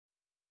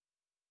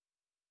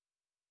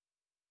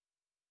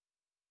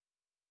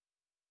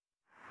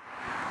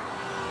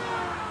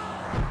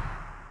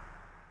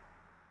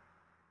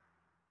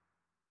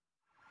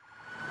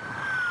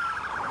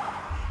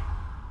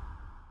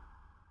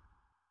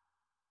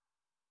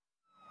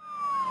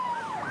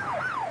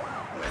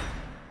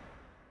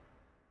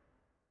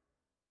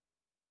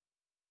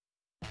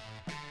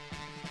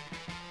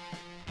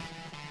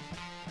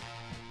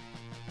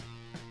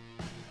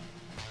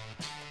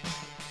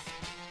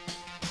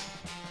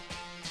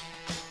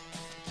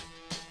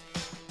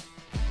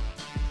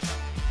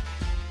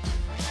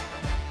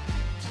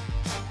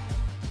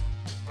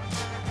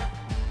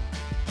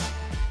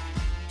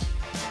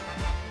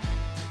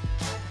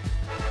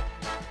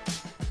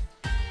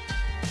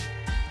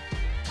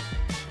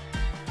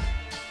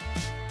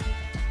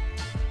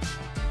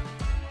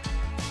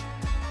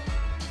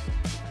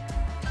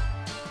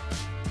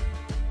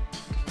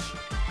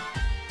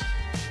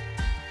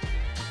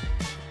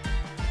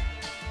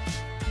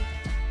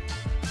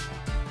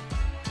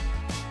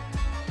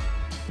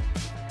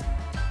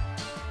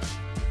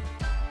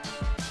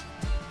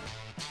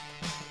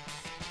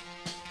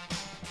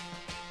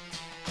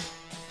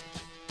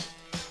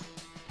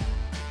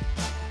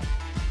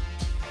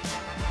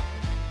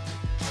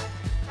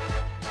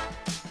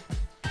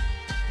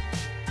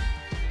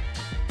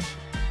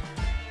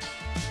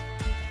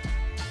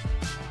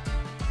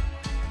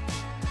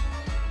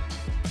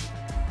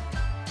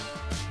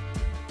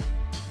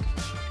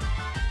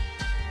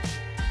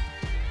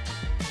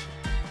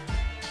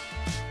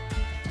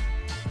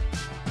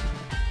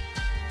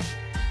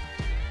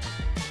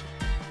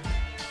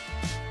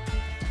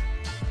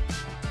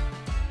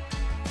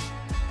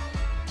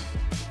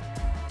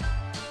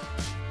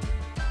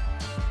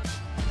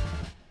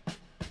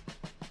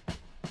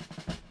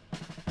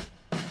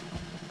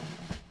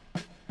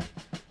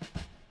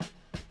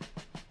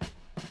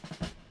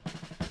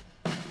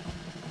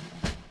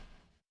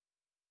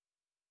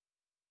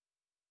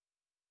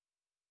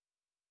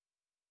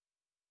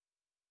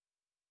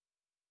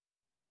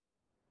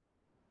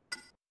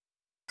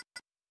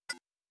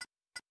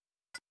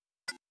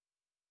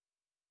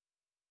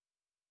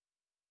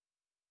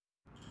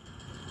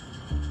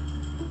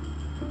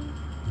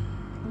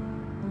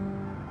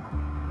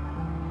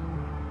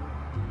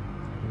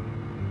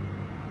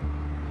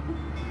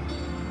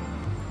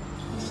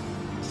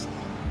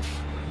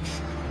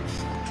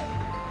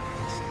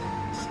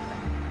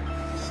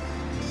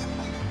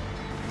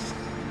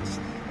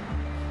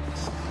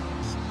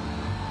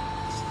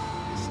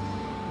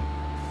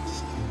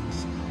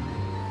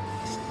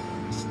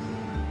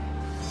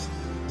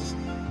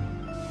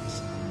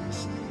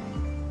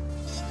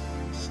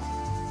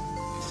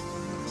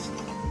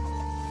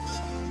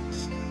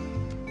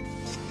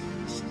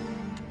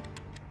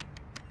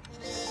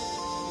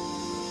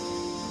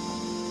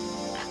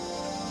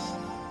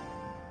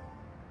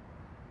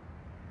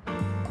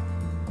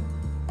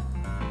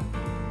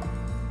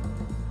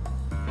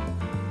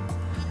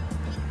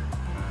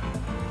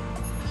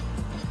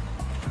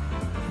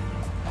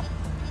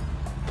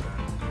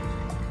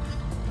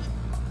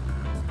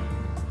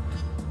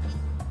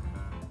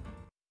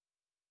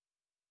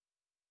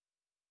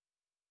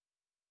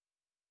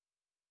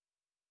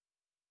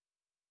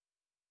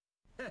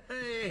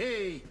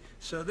Hey,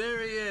 so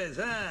there he is,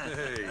 huh?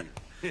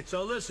 Hey.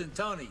 So listen,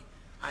 Tony,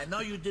 I know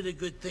you did a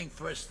good thing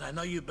first, and I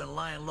know you've been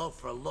lying low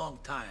for a long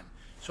time.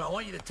 So I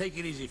want you to take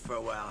it easy for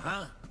a while,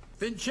 huh?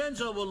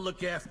 Vincenzo will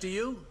look after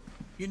you.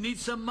 You need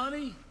some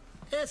money?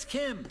 Ask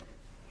him.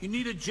 You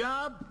need a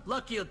job?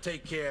 Lucky he'll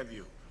take care of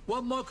you.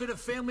 What more could a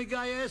family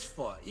guy ask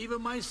for?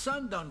 Even my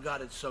son done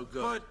got it so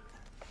good.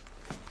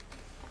 But,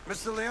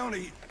 Mr.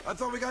 Leone, I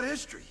thought we got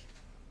history.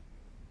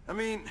 I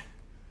mean,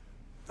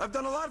 I've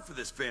done a lot for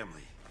this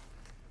family.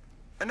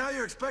 And now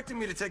you're expecting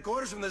me to take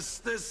orders from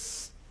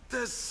this...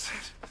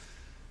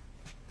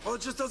 Well,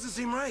 it just doesn't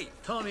seem right.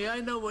 Tony,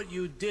 I know what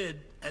you did,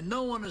 and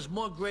no one is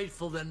more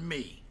grateful than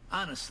me,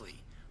 honestly.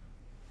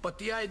 But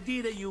the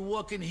idea that you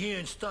walk in here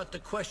and start to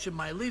question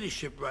my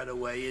leadership right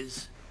away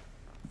is,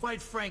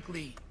 quite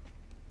frankly,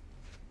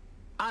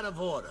 out of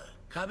order.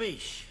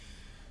 Capiche?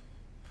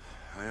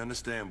 I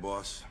understand,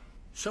 boss.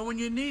 So when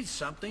you need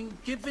something,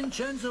 give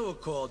Vincenzo a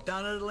call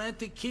down at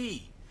Atlantic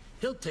Key.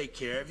 He'll take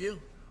care of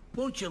you.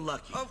 Won't you,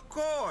 Lucky? Of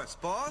course,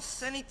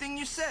 boss. Anything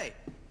you say.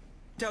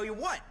 Tell you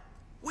what,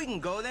 we can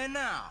go there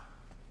now.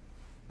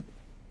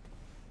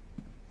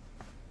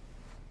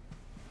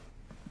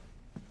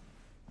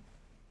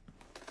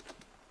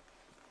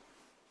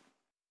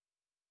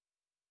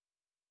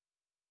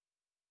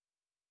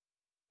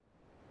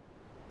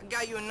 I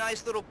got you a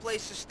nice little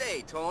place to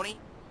stay, Tony.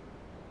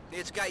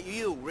 It's got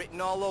you written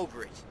all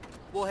over it.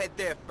 We'll head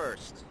there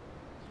first.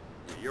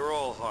 You're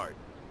all heart.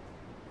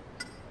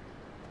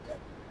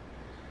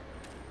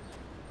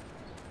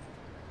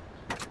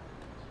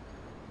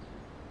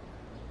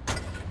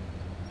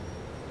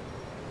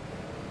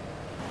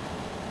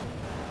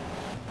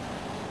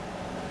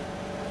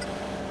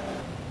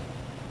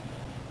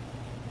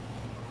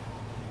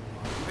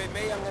 You hit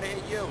me, I'm gonna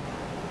hit you.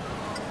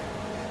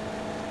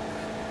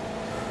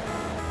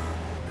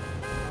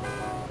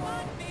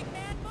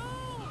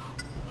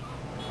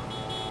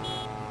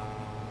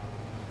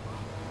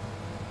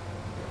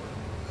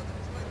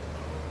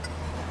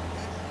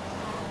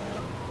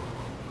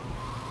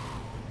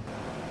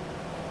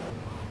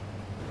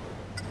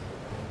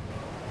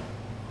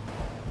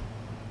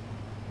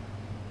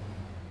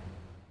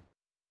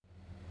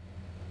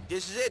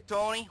 This is it,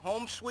 Tony.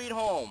 Home sweet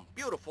home.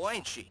 Beautiful,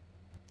 ain't she?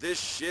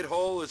 This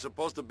shithole is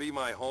supposed to be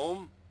my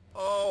home?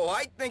 Oh,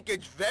 I think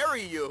it's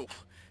very you.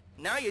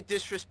 Now you're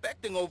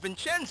disrespecting old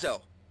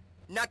Vincenzo.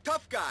 Now,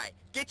 tough guy,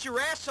 get your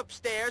ass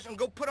upstairs and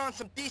go put on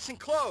some decent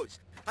clothes.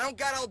 I don't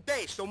got all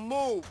day, so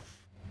move.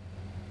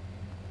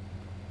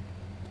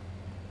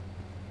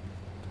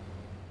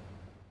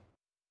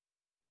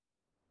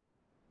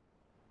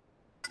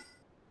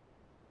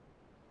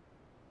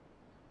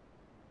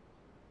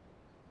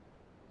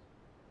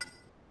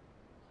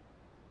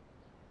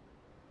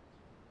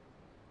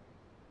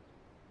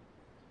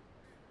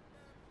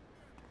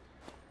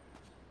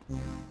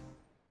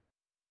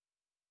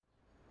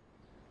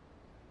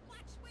 Watch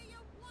where you're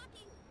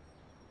walking!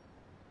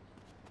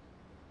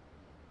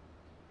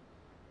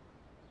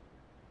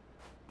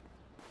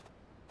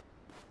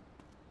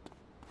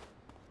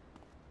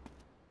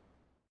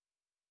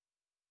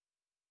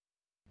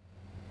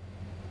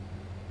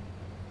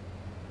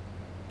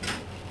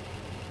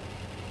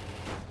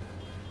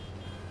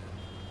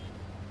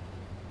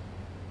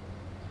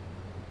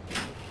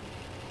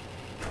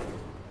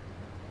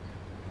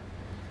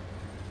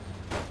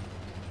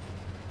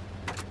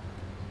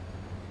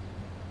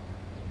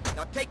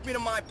 Now take me to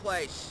my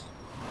place.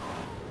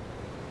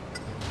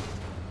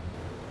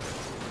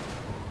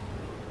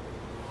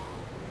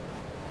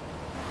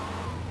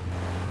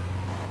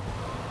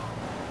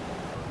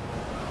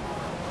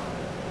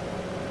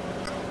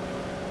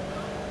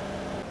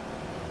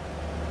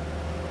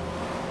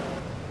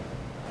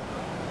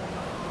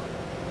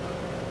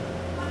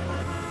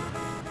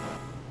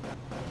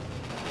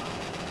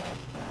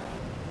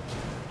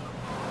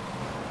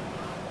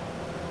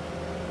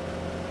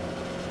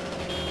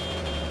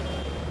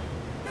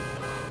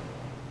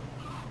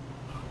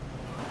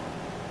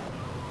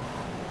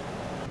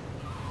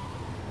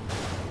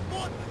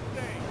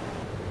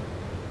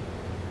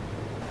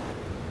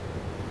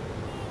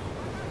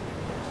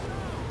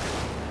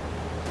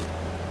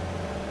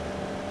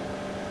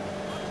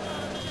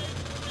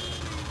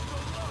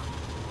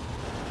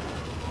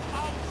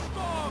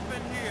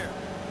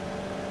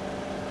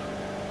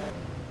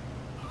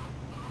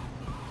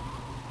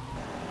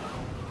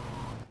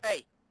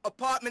 Hey,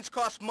 apartments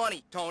cost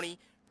money, Tony.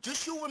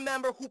 Just you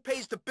remember who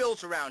pays the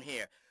bills around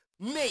here.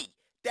 Me,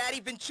 Daddy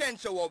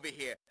Vincenzo over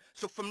here.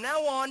 So from now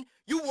on,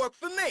 you work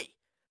for me.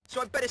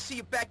 So I better see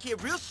you back here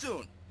real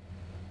soon.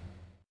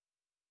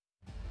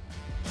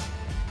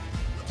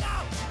 Look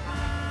out!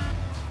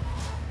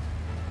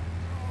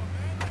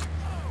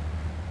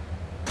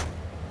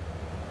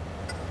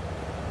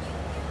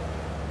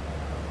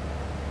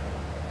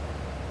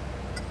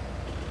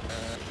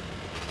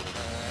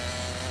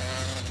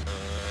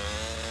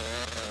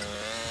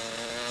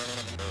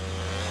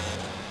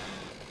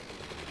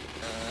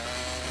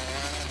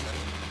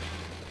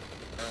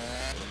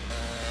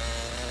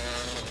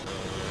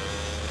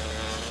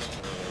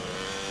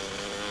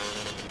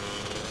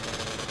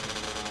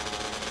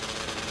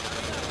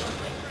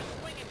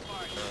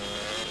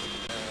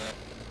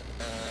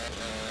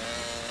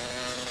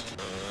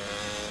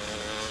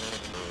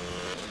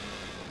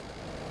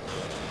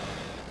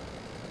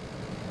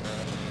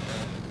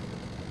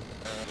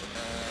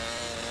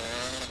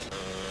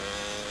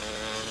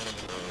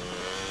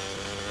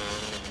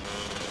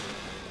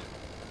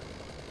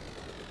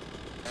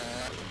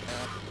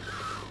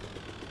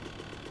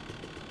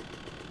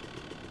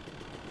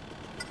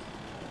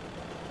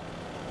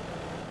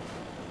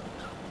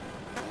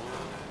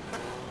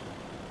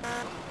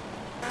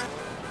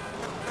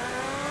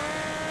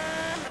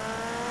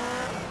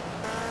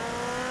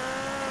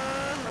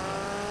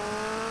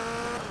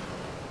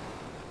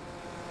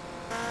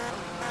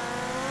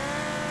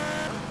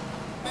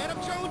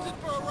 jonesing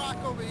for a rock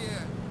over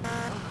here.